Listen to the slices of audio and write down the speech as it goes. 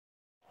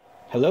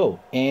Hello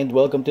and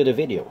welcome to the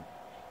video.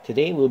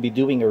 Today we'll be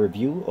doing a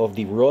review of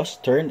the Ross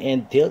Turn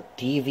and Tilt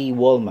TV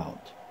wall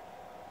mount.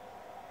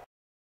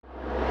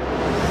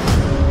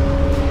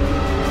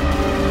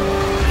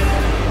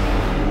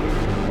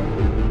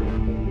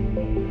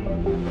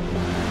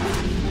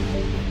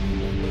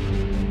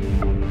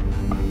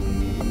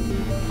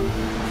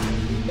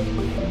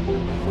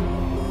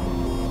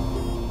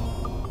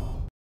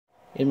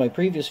 In my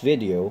previous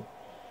video,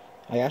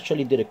 I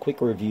actually did a quick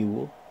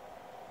review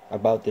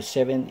about the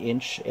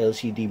 7-inch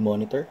LCD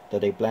monitor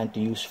that I plan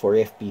to use for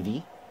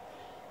FPV,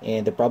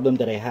 and the problem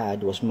that I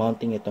had was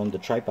mounting it on the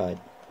tripod.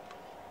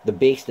 The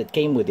base that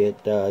came with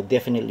it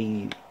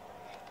definitely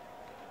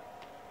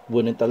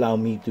wouldn't allow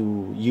me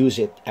to use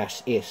it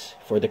as is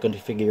for the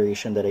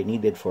configuration that I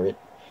needed for it.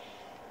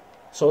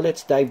 So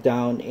let's dive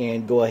down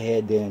and go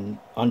ahead and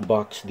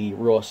unbox the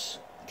Ross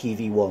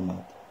TV wall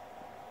mount.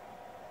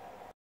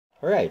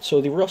 Alright, so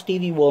the Ross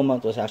TV wall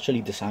mount was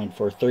actually designed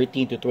for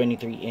 13 to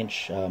 23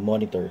 inch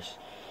monitors.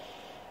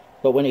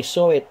 But when I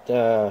saw it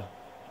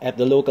at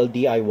the local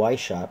DIY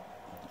shop,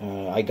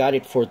 I got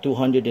it for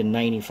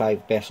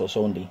 295 pesos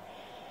only.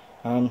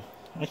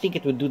 I think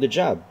it would do the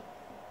job.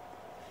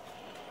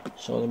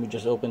 So let me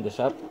just open this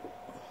up.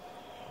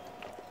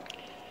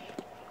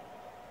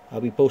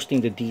 I'll be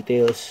posting the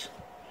details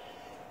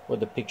or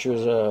the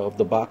pictures of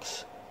the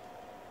box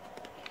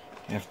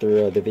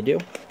after the video.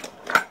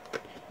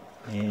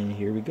 And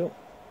here we go.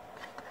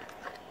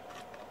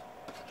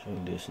 So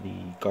this is the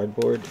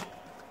cardboard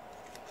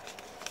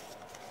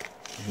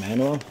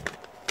manual.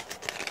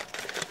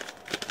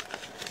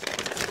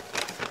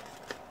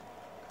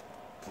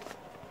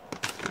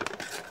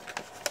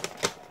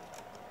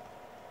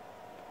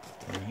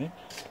 Alright.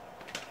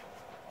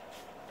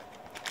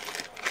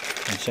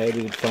 Inside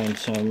you'd find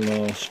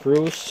some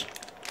screws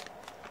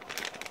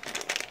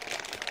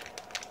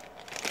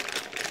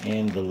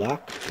and the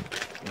lock.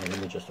 Now, let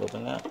me just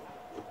open that.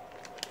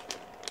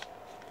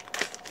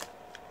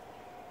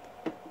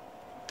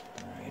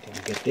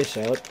 Get this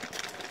out.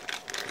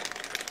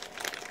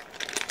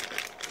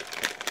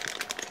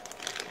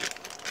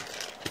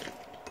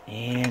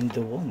 And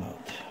the wall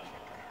mount.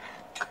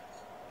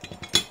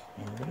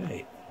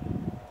 Alright.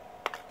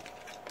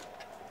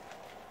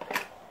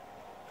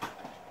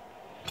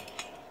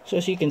 So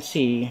as you can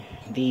see,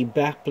 the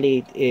back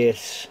plate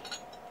is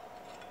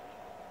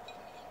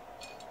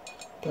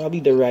probably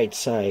the right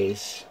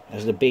size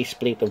as the base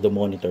plate of the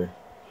monitor.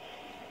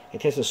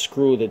 It has a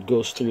screw that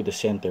goes through the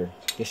center.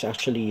 This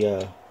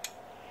actually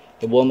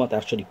the wall mount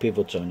actually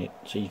pivots on it,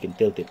 so you can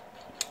tilt it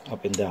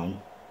up and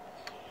down.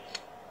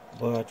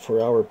 But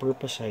for our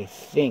purpose, I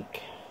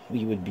think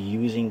we would be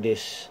using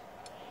this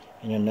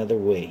in another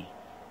way.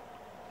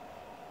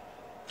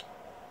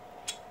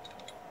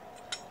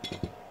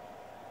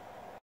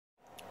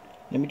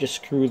 Let me just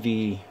screw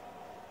the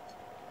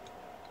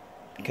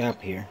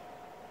cap here.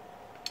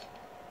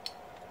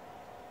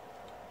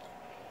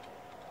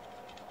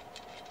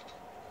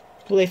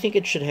 Well, I think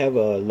it should have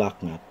a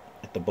lock nut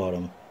at the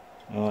bottom.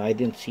 I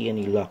didn't see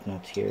any lock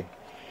nuts here,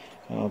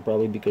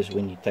 probably because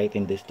when you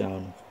tighten this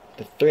down,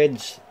 the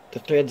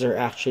threads are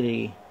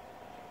actually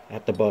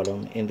at the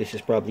bottom, and this is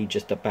probably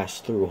just a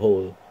pass-through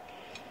hole.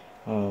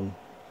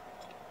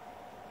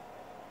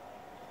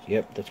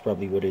 Yep, that's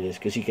probably what it is,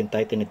 because you can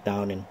tighten it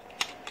down and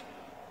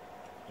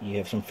you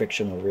have some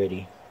friction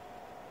already.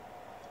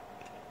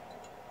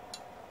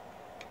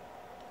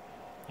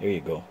 There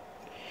you go.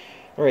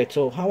 Alright,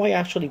 so how I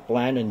actually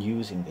plan on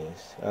using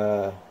this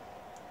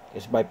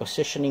is by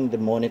positioning the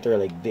monitor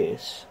like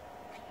this,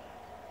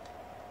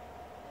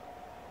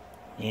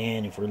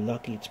 and if we're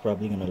lucky, it's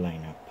probably gonna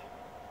line up.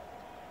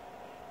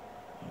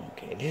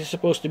 Okay, this is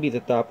supposed to be the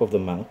top of the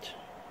mount,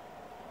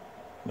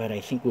 but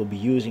I think we'll be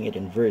using it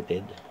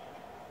inverted.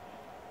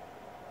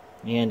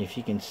 And if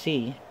you can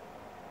see,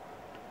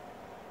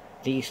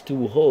 these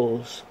two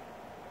holes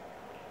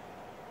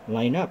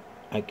line up.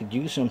 I could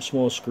use some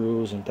small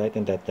screws and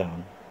tighten that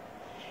down.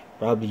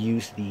 Probably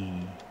use the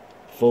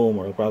foam,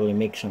 or I'll probably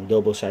make some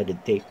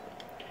double-sided tape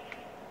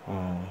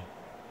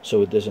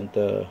so it doesn't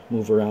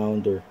move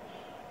around or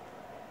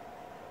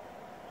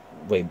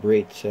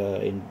vibrates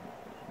and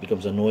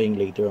becomes annoying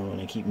later on when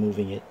I keep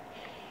moving it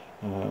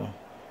in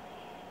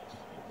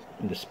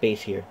the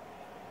space here.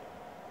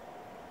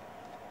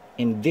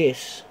 And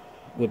this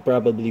would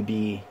probably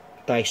be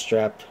tie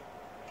strapped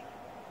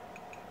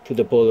to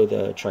the pole of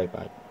the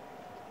tripod.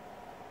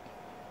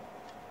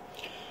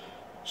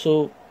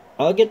 So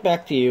I'll get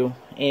back to you,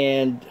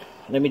 and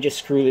let me just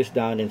screw this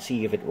down and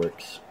see if it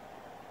works.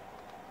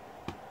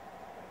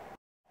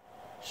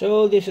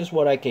 So this is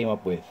what I came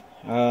up with.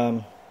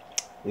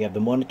 We have the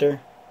monitor,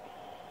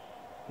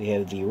 we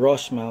have the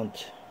Ross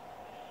mount,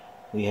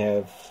 we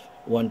have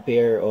one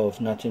pair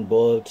of nuts and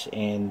bolts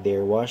and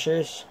their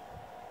washers,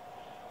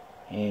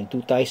 and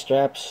two tie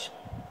straps,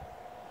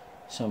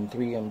 some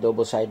 3M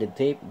double-sided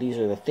tape. These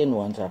are the thin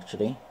ones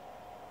actually.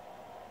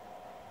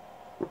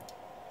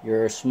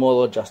 Your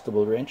small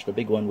adjustable wrench, the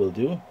big one will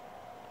do,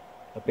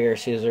 a pair of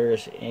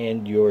scissors,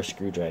 and your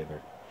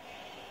screwdriver.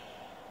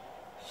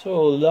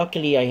 So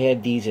luckily I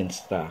had these in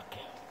stock.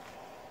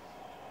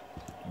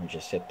 Let me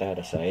just set that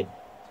aside.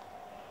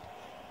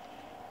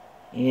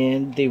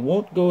 And they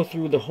won't go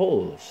through the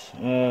holes.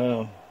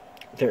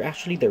 They're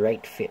actually the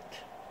right fit.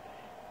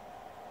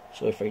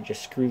 So if I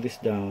just screw this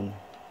down,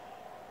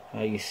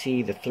 you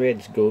see the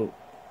threads go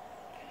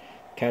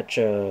catch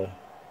a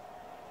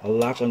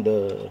lock on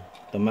the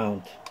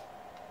mount.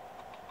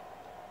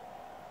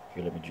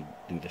 Here, let me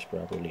do this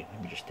properly.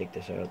 Let me just take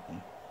this out.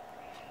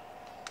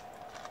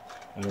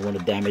 I don't want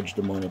to damage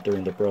the monitor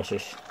in the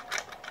process.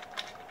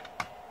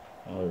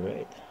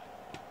 Alright.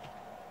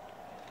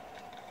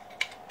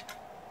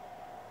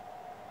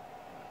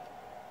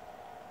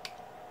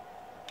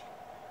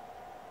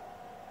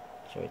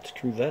 So I'd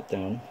screw that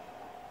down.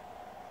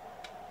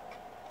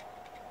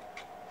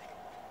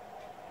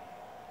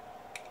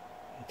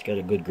 It's got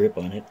a good grip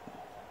on it.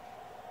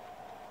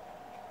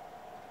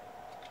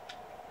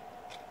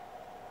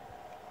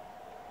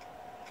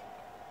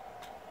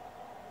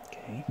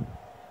 Okay.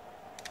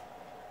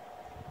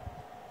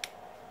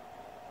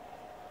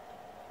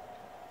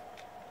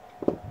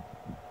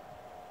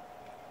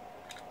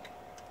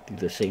 Do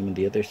the same on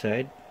the other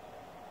side.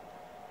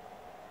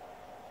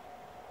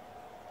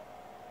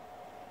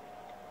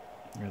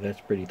 Now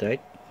that's pretty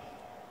tight.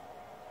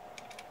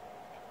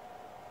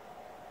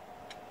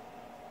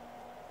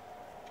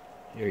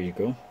 There you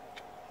go.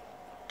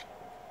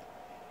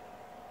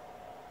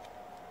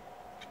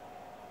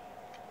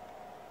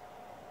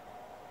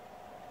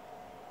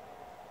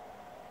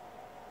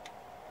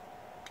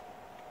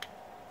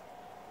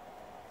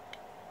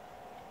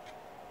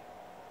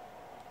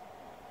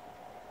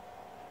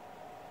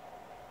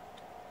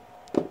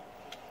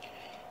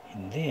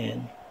 And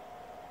then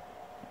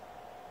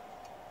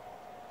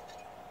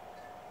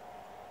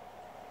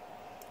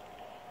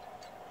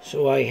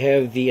so I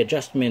have the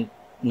adjustment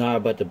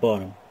knob at the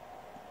bottom,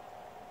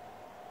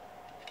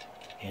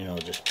 and I'll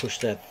just push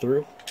that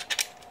through,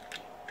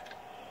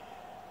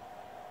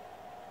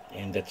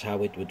 and that's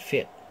how it would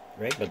fit,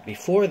 right? But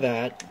before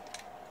that,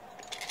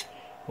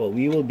 what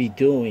we will be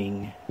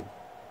doing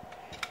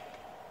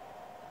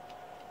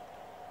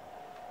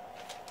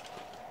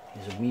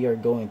is we are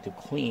going to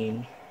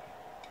clean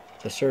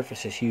the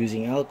surfaces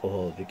using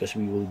alcohol, because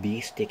we will be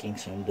sticking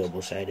some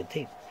double-sided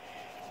tape.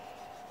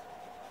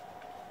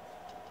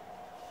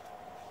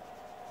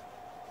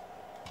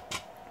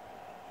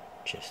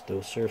 Just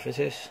those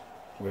surfaces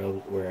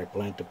where I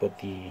plan to put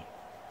the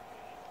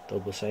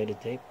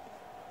double-sided tape.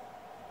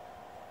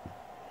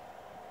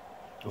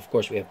 Of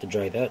course we have to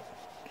dry that,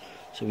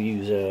 so we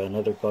use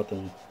another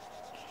cotton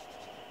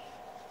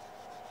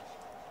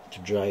to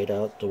dry it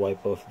out to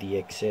wipe off the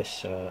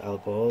excess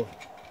alcohol.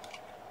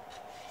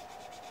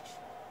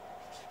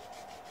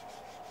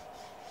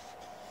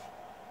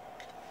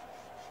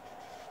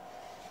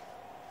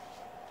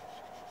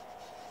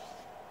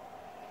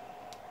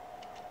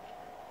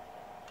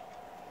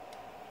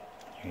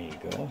 There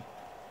you go.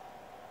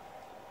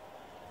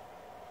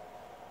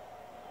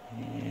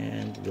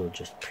 And we'll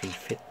just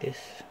pre-fit this.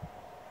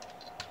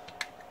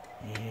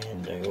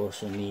 And I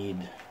also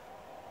need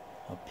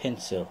a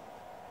pencil,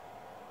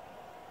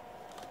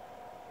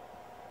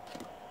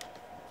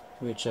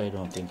 which I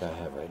don't think I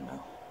have right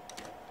now.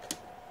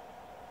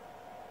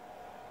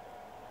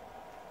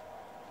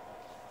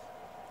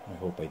 I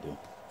hope I do.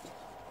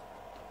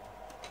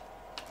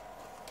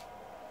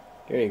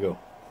 There you go.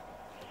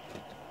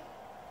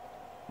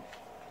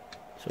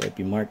 So I'd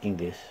be marking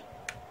this.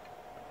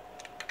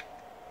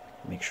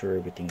 Make sure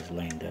everything's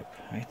lined up.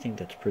 I think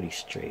that's pretty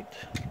straight.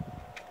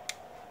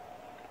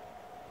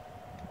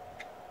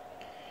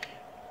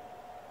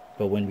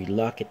 But when we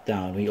lock it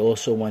down, we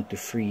also want to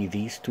free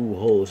these two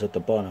holes at the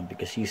bottom,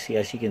 because you see,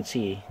 as you can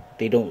see,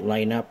 they don't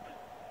line up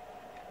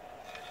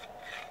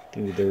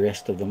to the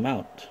rest of the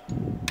mount.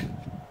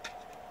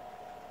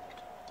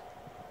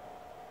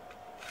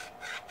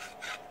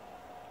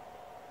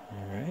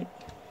 Alright,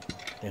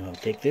 then I'll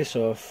take this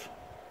off,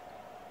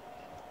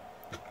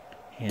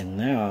 and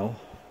now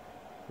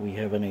we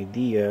have an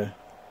idea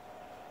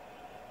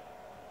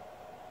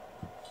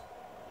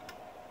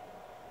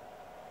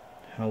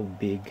how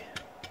big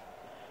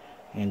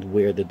and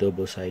where the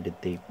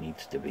double-sided tape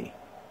needs to be.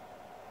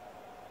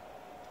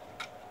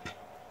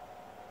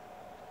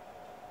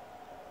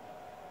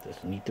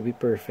 Doesn't need to be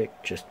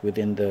perfect, just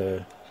within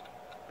the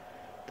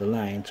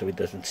line, so it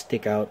doesn't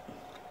stick out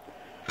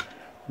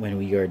when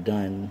we are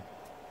done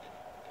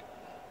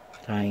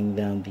tying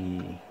down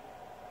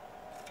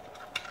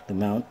the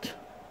mount.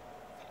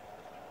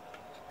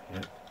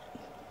 Yep.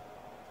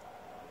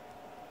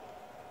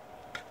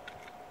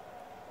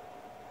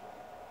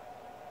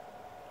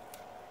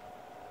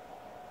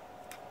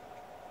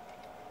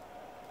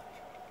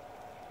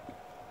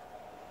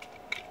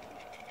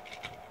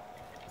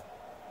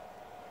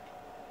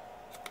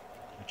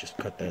 Just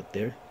cut that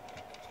there.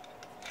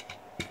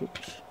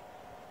 Oops.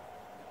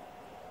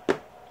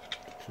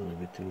 It's a little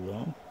bit too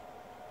long.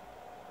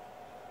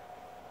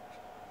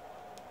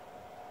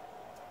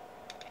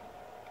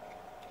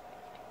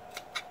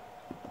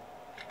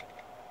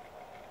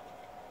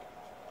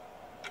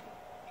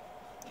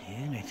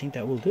 think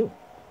that will do.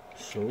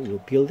 So we'll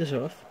peel this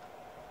off.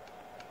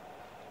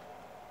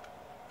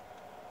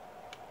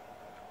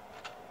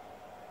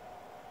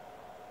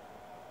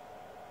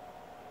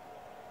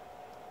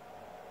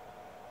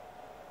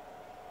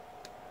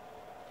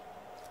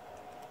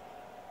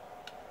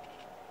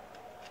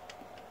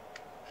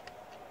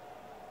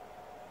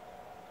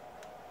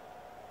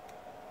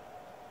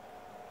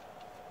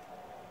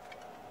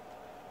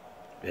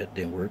 That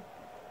didn't work.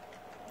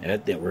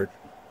 That didn't work.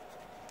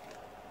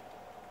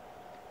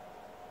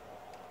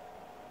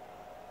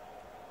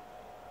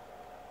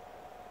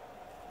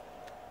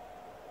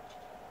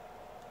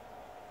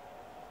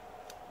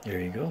 There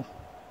you go.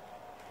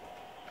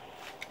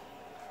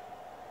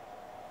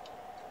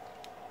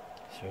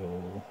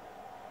 So,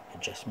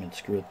 adjustment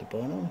screw at the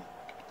bottom.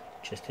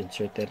 Just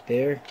insert that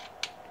there.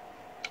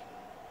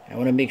 I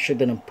want to make sure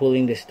that I'm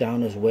pulling this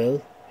down as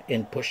well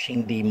and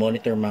pushing the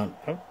monitor mount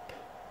up.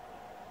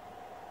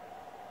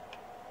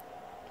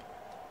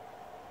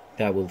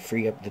 That will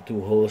free up the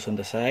two holes on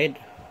the side.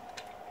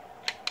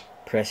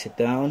 Press it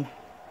down.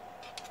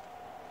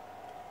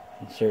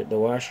 Insert the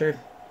washer.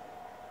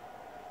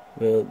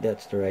 Well,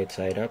 that's the right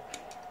side up.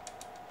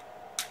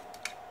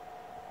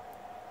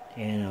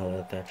 And I'll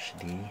attach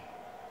the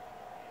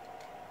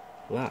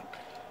lock.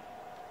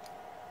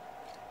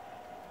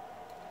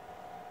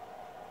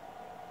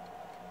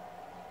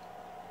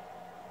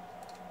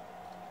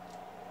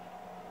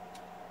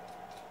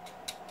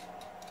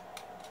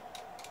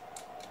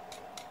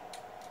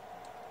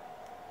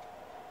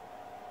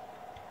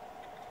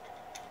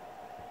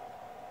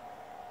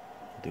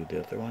 Do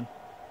the other one.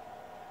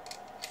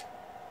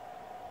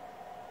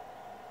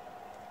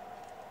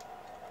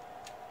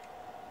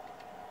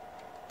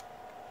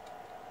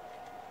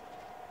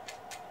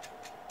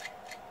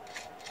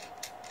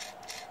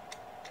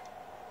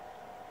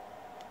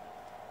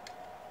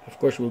 Of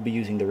course, we'll be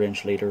using the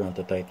wrench later on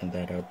to tighten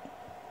that up.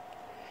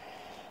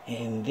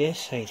 And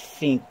this, I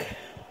think,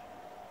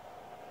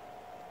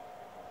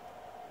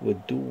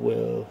 would do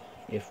well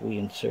if we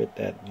insert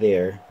that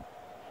there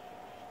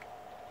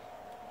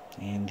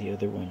and the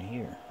other one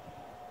here.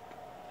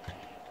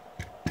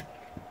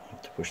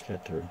 Have to push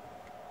that through.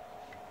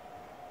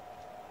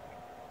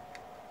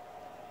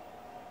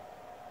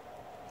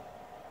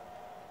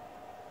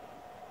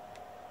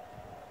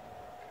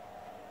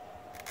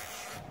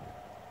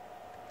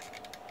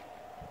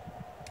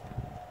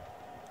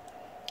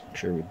 I'm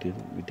sure we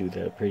do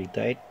that pretty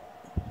tight.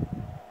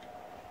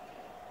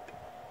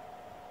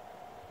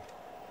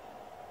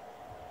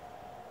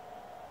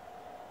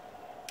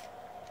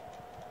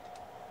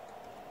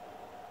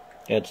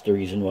 That's the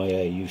reason why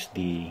I used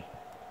the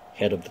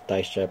head of the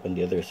tie strap on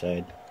the other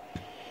side,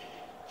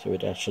 so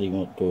it actually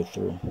won't go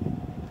through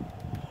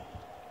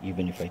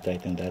even if I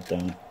tighten that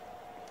down.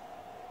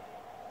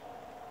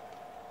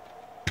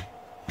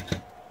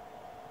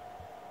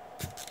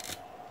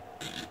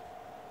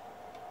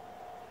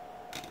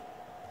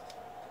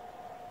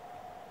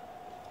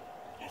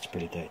 That's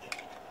pretty tight.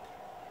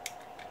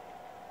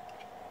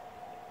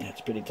 That's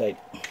pretty tight.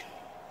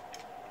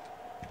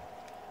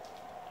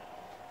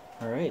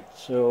 Alright,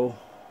 so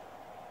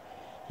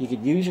you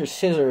could use your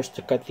scissors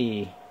to cut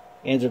the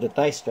ends of the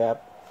tie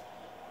strap,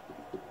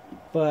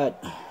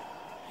 but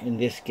in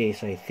this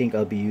case I think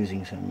I'll be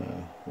using some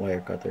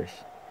wire cutters.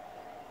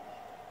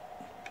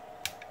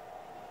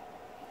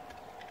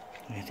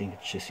 I think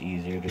it's just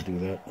easier to do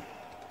that.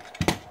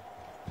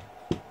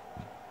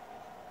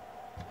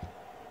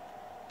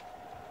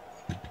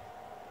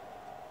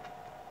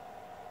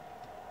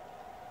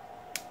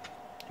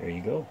 There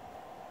you go.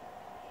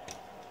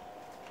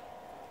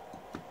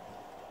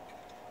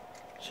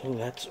 So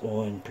that's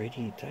on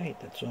pretty tight.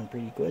 That's on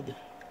pretty good.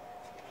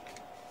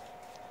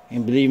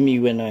 And believe me,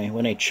 when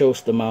I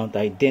chose the mount,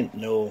 I didn't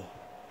know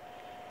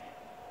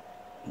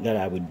that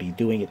I would be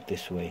doing it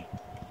this way.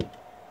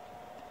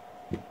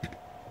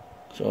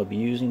 So I'll be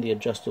using the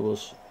adjustable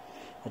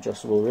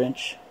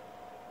wrench,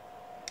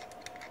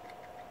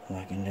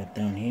 locking that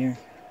down here,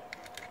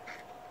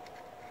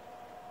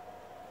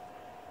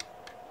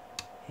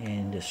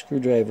 and the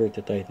screwdriver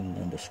to tighten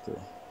down the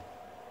screw.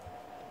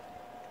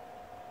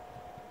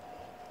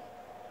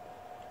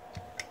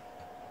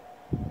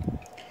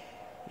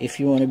 If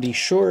you want to be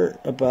sure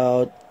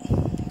about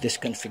this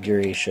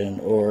configuration,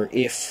 or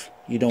if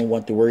you don't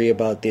want to worry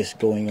about this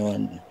going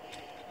on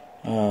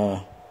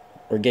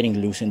or getting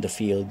loose in the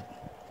field,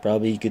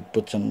 probably you could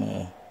put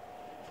some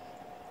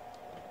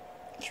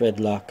thread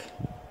lock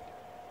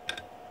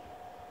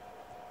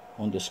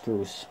on the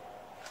screws.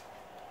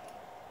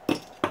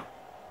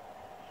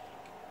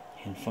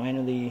 And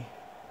finally,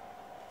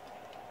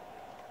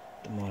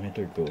 the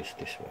monitor goes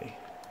this way.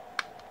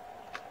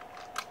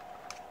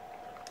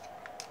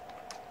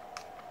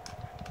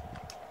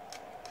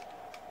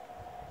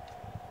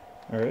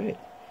 Alright,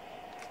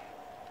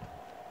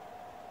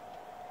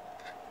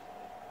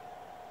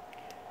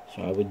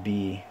 so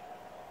the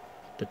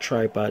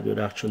tripod would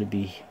actually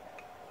be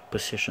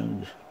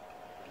positioned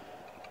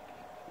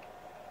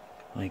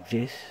like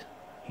this.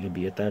 You'll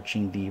be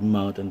attaching the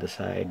mount on the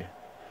side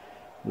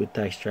with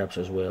tie straps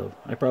as well.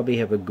 I probably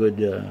have a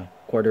good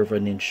quarter of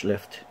an inch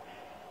left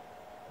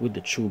with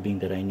the tubing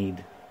that I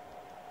need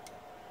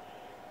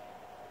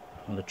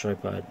on the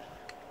tripod.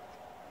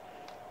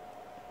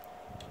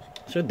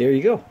 So there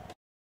you go.